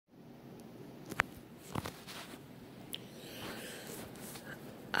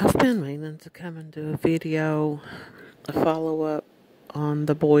I've been meaning to come and do a video, a follow-up on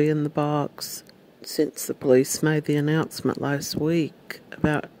the boy in the box since the police made the announcement last week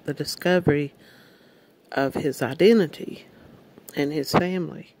about the discovery of his identity and his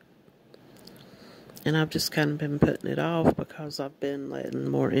family. And I've just kind of been putting it off because I've been letting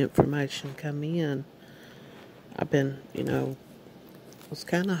more information come in. I've been, was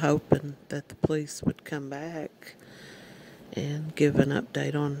kind of hoping that the police would come back and give an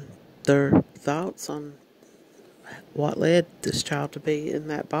update on their thoughts on what led this child to be in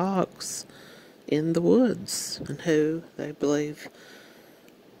that box in the woods and who they believe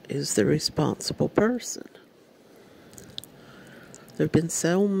is the responsible person. There have been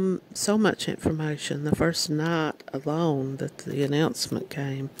so much information. The first night alone that the announcement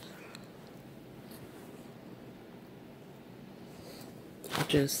came,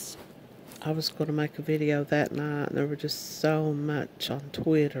 I was going to make a video that night, and there were just so much on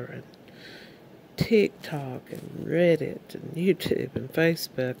Twitter and TikTok and Reddit and YouTube and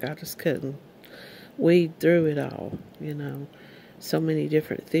Facebook. I just couldn't weed through it all, So many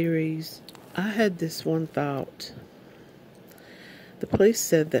different theories. I had this one thought. The police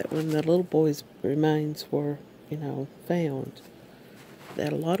said that when the little boy's remains were, found,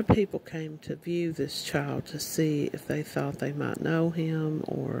 that a lot of people came to view this child to see if they thought they might know him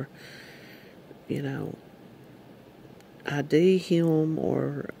or, ID him,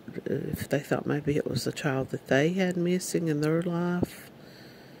 or if they thought maybe it was a child that they had missing in their life.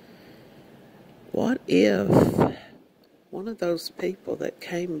 What if one of those people that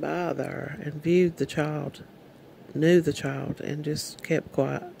came by there and viewed the child knew the child and just kept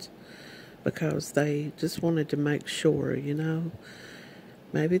quiet because they just wanted to make sure,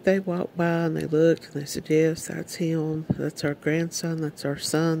 Maybe they walked by and they looked and they said, yes, that's him, that's our grandson, that's our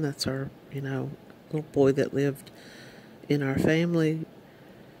son, that's our, little boy that lived in our family.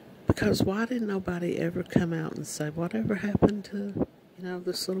 Because why didn't nobody ever come out and say, whatever happened to,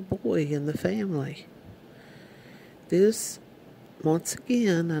 this little boy in the family? This, once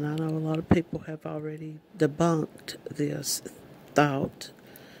again, and I know a lot of people have already debunked this thought,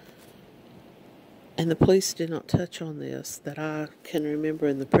 and the police did not touch on this that I can remember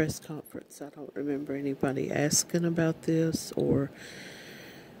in the press conference. I don't remember anybody asking about this or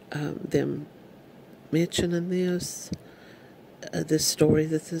them mentioning this. This story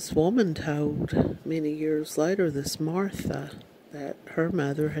that this woman told many years later, this Martha, that her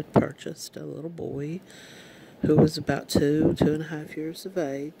mother had purchased a little boy who was about 2.5 years of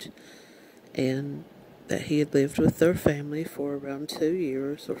age, and that he had lived with their family for around 2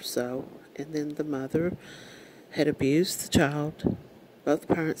 years or so, and then the mother had abused the child. Both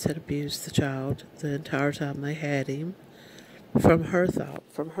parents had abused the child the entire time they had him, from her thought,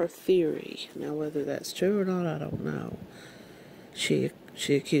 from her theory. Now, whether that's true or not, I don't know. She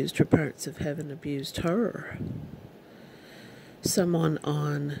accused her parents of having abused her. Someone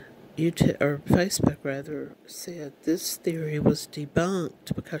on YouTube, or Facebook rather, said this theory was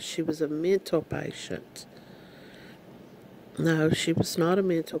debunked because she was a mental patient. No, she was not a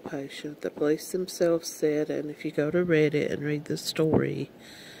mental patient. The police themselves said, and if you go to Reddit and read the story,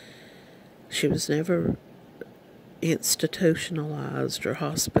 she was never institutionalized or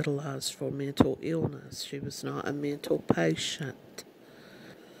hospitalized for mental illness. She was not a mental patient.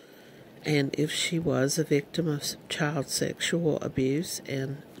 And if she was a victim of child sexual abuse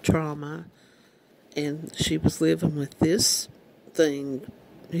and trauma, and she was living with this thing,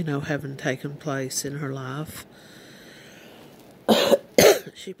 having taken place in her life,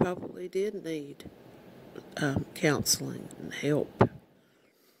 she probably did need counseling and help.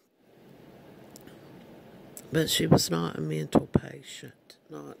 But she was not a mental patient,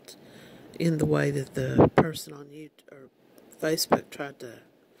 not in the way that the person on YouTube or Facebook tried to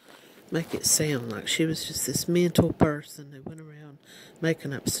make it sound like. She was just this mental person who went around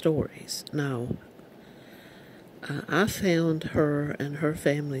making up stories. No. I found her and her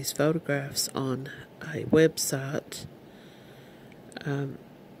family's photographs on a website.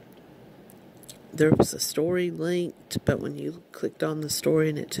 There was a story linked, but when you clicked on the story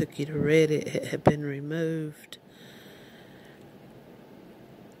and it took you to Reddit, it had been removed.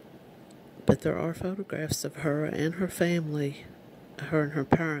 But there are photographs of her and her family, her and her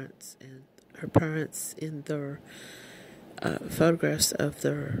parents in their photographs of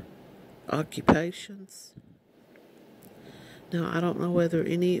their occupations. Now, I don't know whether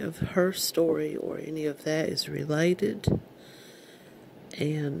any of her story or any of that is related.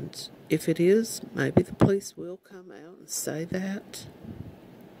 And if it is, maybe the police will come out and say that.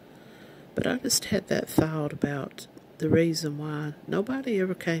 But I just had that thought about the reason why nobody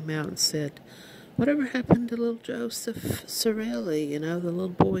ever came out and said, Whatever happened to little Joseph Zarelli, the little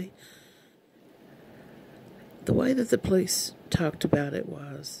boy? The way that the police talked about it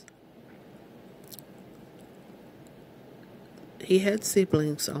was he had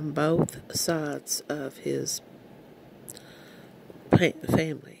siblings on both sides of his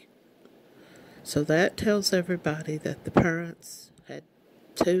family. So that tells everybody that the parents had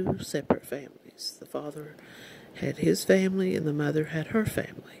two separate families. The father had his family and the mother had her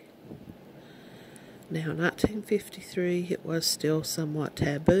family. Now, 1953, it was still somewhat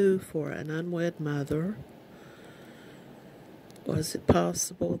taboo for an unwed mother. Was it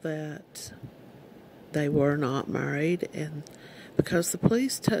possible that they were not married? And because the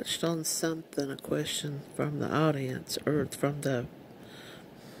police touched on something, a question from the audience, or from the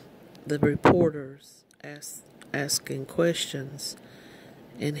reporters asking questions,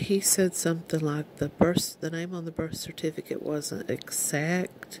 and he said something like the name on the birth certificate wasn't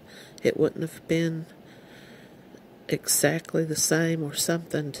exact. It wouldn't have been exactly the same, or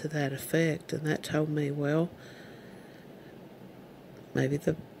something to that effect. And that told me, well, maybe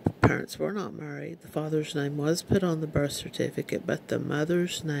the parents were not married. The father's name was put on the birth certificate, but the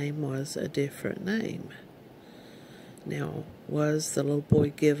mother's name was a different name. Now, was the little boy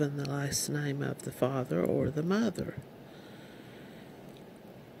given the last name of the father or the mother?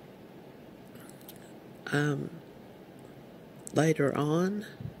 Later on,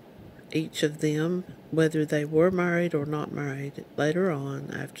 each of them, whether they were married or not married, later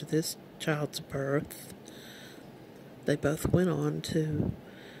on, after this child's birth, they both went on to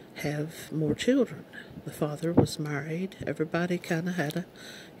have more children. The father was married. Everybody kind of had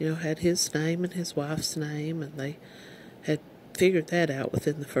had his name and his wife's name, and they had figured that out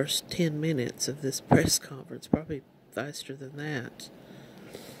within the first 10 minutes of this press conference, probably faster than that.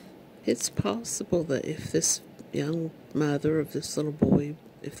 It's possible that if this young mother of this little boy,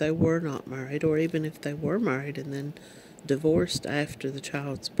 if they were not married, or even if they were married and then divorced after the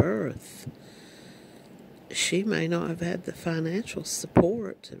child's birth, she may not have had the financial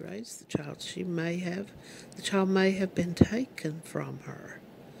support to raise the child. The child may have been taken from her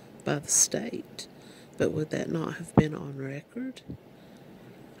by the state. But would that not have been on record?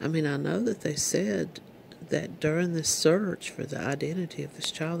 I mean, I know that they said that during this search for the identity of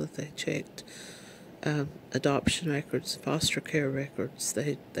this child that they checked adoption records, foster care records,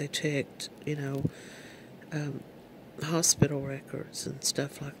 they checked, hospital records and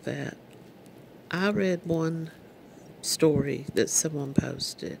stuff like that. I read one story that someone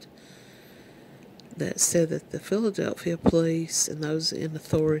posted that said that the Philadelphia police and those in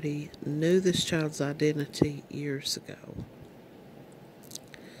authority knew this child's identity years ago.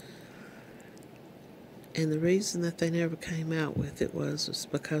 And the reason that they never came out with it was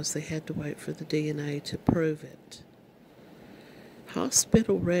because they had to wait for the DNA to prove it.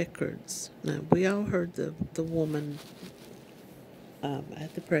 Hospital records. Now, we all heard the woman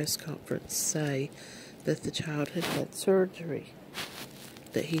at the press conference say that the child had had surgery,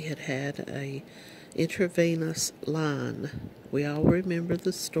 that he had had a intravenous line. We all remember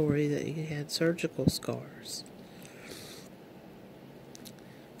the story that he had surgical scars.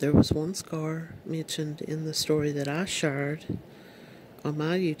 There was one scar mentioned in the story that I shared on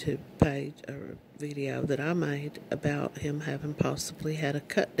my YouTube page, or video that I made, about him having possibly had a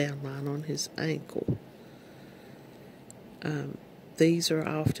cut-down line on his ankle. These are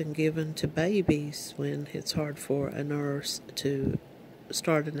often given to babies when it's hard for a nurse to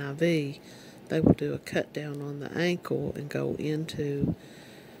start an IV. They will do a cut down on the ankle and go into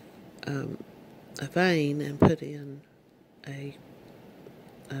a vein and put in a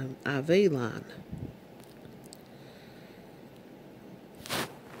IV line.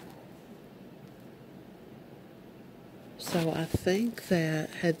 So I think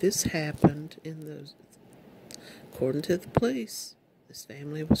that had this happened according to the police, this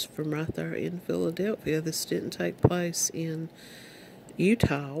family was from right there in Philadelphia. This didn't take place in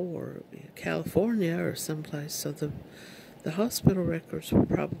Utah or California or someplace. So the hospital records were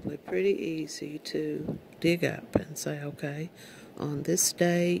probably pretty easy to dig up and say, okay, on this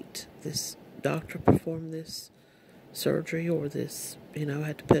date, this doctor performed this surgery, or this,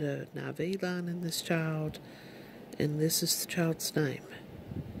 had to put an IV line in this child, and this is the child's name.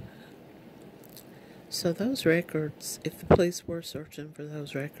 So those records, if the police were searching for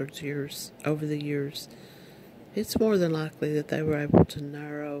those records over the years, it's more than likely that they were able to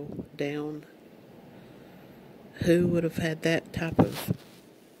narrow down who would have had that type of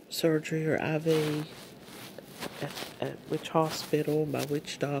surgery or IV at which hospital, by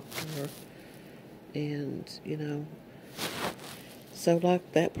which doctor, and, so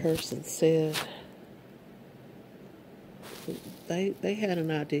like that person said, they had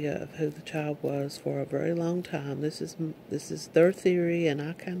an idea of who the child was for a very long time. This is their theory, and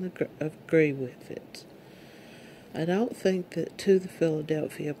I kind of agree with it. I don't think that to the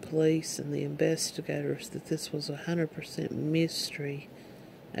Philadelphia police and the investigators that this was 100% mystery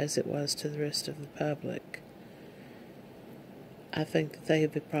as it was to the rest of the public. I think that they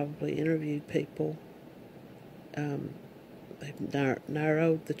have probably interviewed people. They've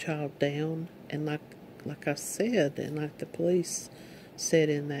narrowed the child down, and like I said, and like the police said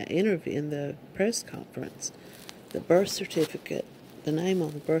in that interview, in the press conference, the birth certificate, the name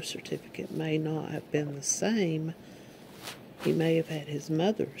on the birth certificate may not have been the same. He may have had his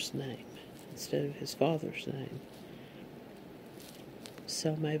mother's name instead of his father's name.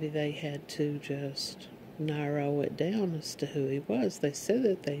 So maybe they had to just narrow it down as to who he was. They said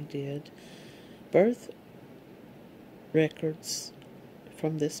that they did birth records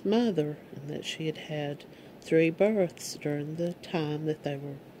from this mother, and that she had had 3 births during the time that they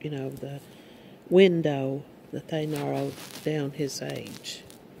were, the window that they narrowed down his age.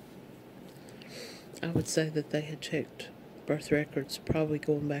 I would say that they had checked birth records probably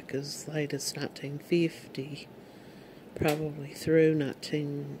going back as late as 1950, probably through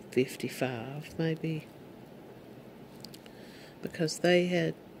 1955 maybe, because they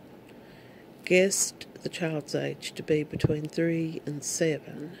had guessed the child's age to be between 3 and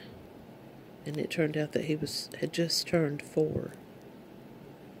 7, and it turned out that he had just turned 4.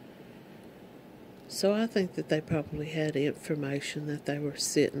 So I think that they probably had information that they were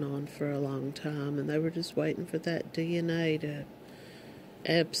sitting on for a long time, and they were just waiting for that DNA to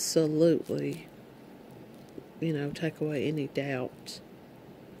absolutely, take away any doubt.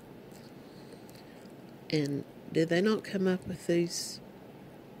 And did they not come up with these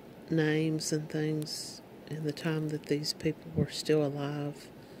names and things in the time that these people were still alive?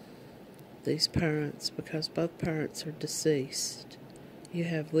 These parents, because both parents are deceased. You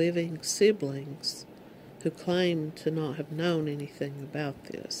have living siblings who claim to not have known anything about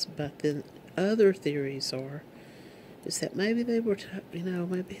this. But then other theories is that maybe they were,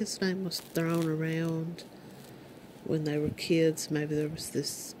 maybe his name was thrown around when they were kids. Maybe there was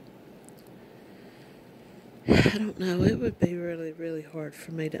this, I don't know, it would be really, really hard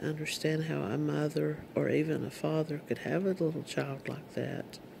for me to understand how a mother or even a father could have a little child like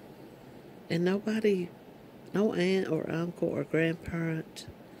that. And nobody, no aunt or uncle or grandparent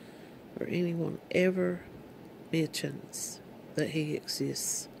or anyone ever mentions that he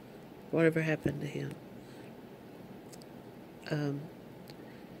exists, whatever happened to him.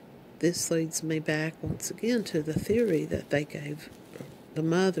 This leads me back once again to the theory that the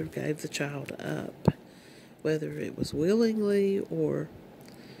mother gave the child up, whether it was willingly or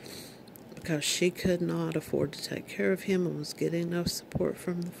because she could not afford to take care of him and was getting no support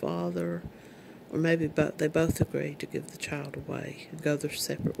from the father. Or maybe they both agreed to give the child away and go their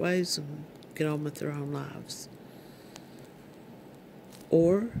separate ways and get on with their own lives.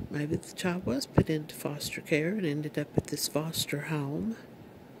 Or maybe the child was put into foster care and ended up at this foster home.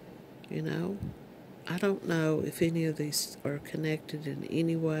 I don't know if any of these are connected in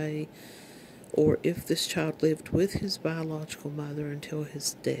any way, or if this child lived with his biological mother until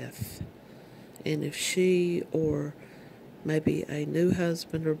his death. And if she or maybe a new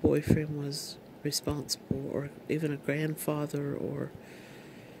husband or boyfriend was responsible, or even a grandfather, or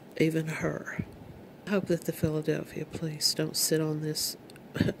even her. I hope that the Philadelphia police don't sit on this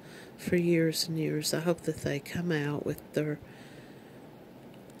for years and years. I hope that they come out with their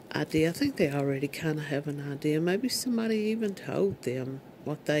idea. I think they already kind of have an idea. Maybe somebody even told them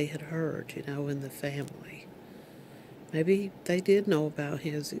what they had heard, in the family. Maybe they did know about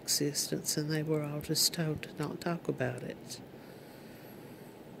his existence and they were all just told to not talk about it.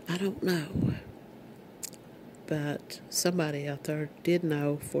 I don't know. But somebody out there did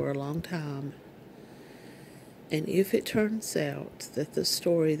know for a long time. And if it turns out that the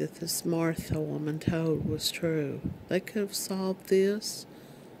story that this Martha woman told was true, they could have solved this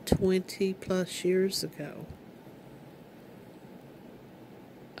 20 plus years ago.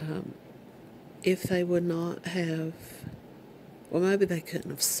 If they would not have, well, maybe they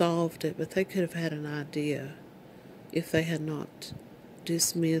couldn't have solved it, but they could have had an idea if they had not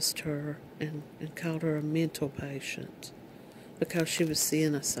dismissed her and called her a mental patient because she was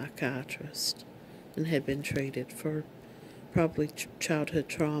seeing a psychiatrist and had been treated for probably childhood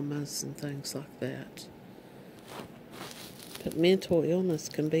traumas and things like that. But mental illness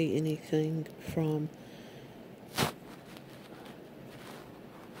can be anything from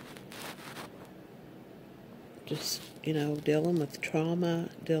just, dealing with trauma,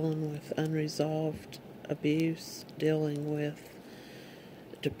 dealing with unresolved abuse, dealing with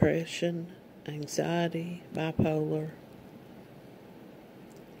depression, anxiety, bipolar,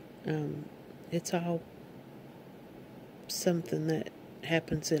 It's all something that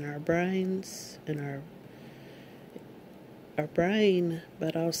happens in our brains, in our brain,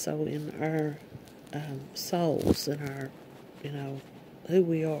 but also in our souls, in our, who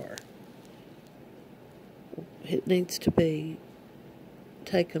we are. It needs to be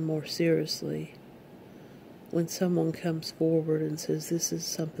taken more seriously when someone comes forward and says, this is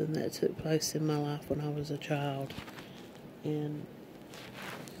something that took place in my life when I was a child. And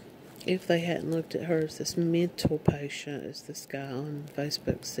if they hadn't looked at her as this mental patient, as this guy on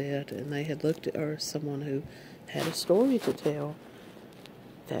Facebook said, and they had looked at her as someone who had a story to tell,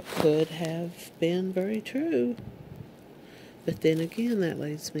 that could have been very true. But then again, that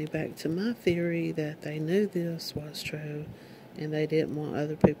leads me back to my theory that they knew this was true, and they didn't want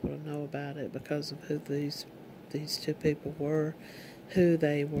other people to know about it because of who these two people were, who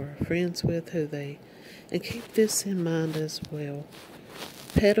they were friends with, and keep this in mind as well.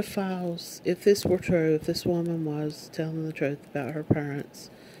 Pedophiles, if this were true, if this woman was telling the truth about her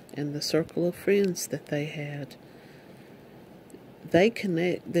parents and the circle of friends that they had, they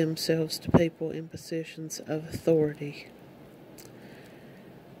connect themselves to people in positions of authority.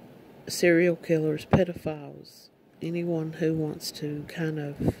 Serial killers, pedophiles, anyone who wants to kind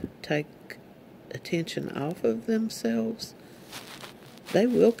of take attention off of themselves, they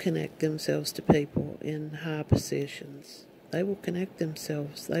will connect themselves to people in high positions. They will connect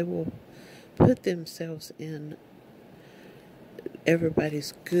themselves. They will put themselves in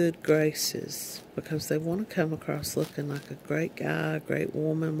everybody's good graces because they want to come across looking like a great guy, a great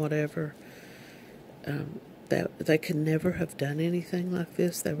woman, whatever. That they could never have done anything like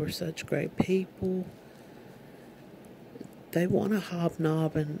this. They were such great people. They want to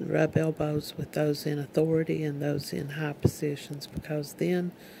hobnob and rub elbows with those in authority and those in high positions, because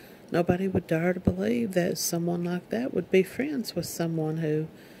then nobody would dare to believe that someone like that would be friends with someone who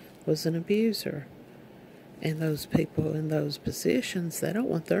was an abuser. And those people in those positions, they don't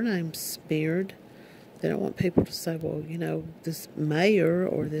want their names smeared. They don't want people to say, well, this mayor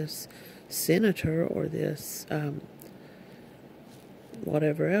or this senator or this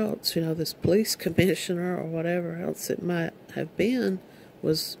whatever else, this police commissioner or whatever else it might have been,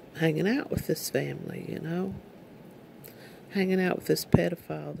 was hanging out with this family, hanging out with this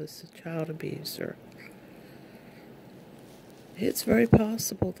pedophile, this child abuser. It's very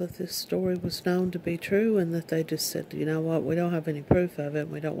possible that this story was known to be true, and that they just said, you know what, we don't have any proof of it,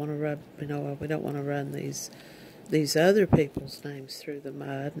 and we don't want to run these other people's names through the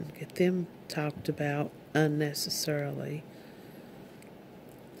mud and get them talked about unnecessarily.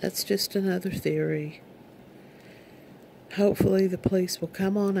 That's just another theory. Hopefully the police will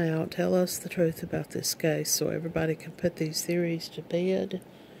come on out, tell us the truth about this case, so everybody can put these theories to bed,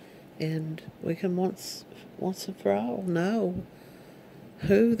 and we can once and for all know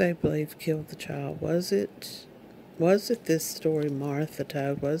who they believe killed the child. Was it this story Martha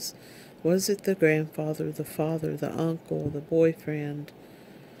told? Was it the grandfather, the father, the uncle, the boyfriend,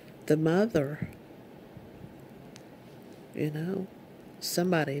 the mother?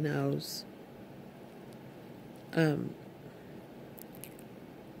 Somebody knows.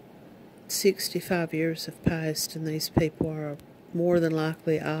 65 years have passed, and these people are more than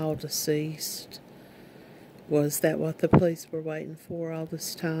likely all deceased. Was that what the police were waiting for all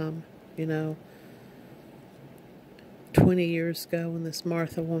this time? 20 years ago when this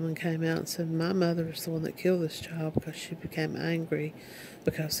Martha woman came out and said, my mother is the one that killed this child, because she became angry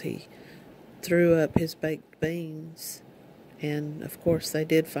because he threw up his baked beans. And, of course, they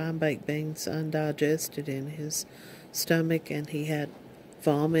did find baked beans undigested in his stomach, and he had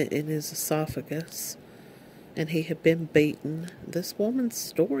vomit in his esophagus, and he had been beaten. This woman's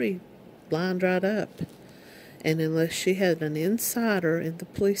story lined right up. And unless she had an insider in the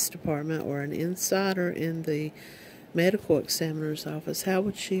police department or an insider in the medical examiner's office, how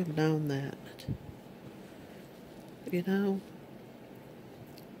would she have known that?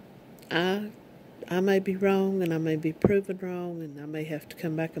 I may be wrong, and I may be proven wrong, and I may have to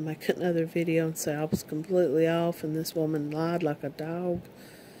come back and make another video and say I was completely off and this woman lied like a dog.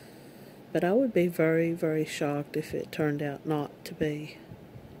 But I would be very, very shocked if it turned out not to be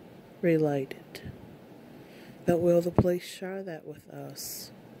related. But will the police share that with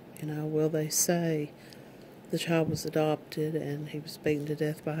us? Will they say the child was adopted and he was beaten to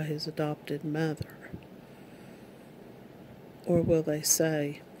death by his adopted mother? Or will they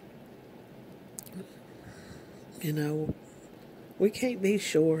say, we can't be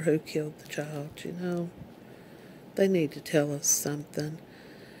sure who killed the child, They need to tell us something.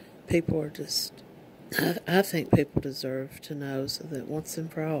 People are just, I think people deserve to know, so that once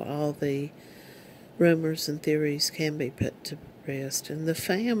and for all the rumors and theories can be put to rest. And the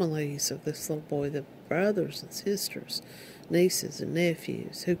families of this little boy, the brothers and sisters, nieces and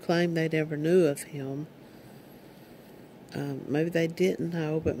nephews, who claimed they never knew of him. Maybe they didn't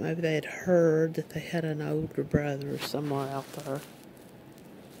know, but maybe they had heard that they had an older brother somewhere out there.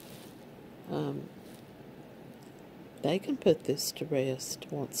 They can put this to rest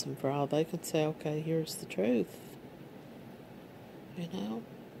once and for all. They can say, okay, here's the truth. You know?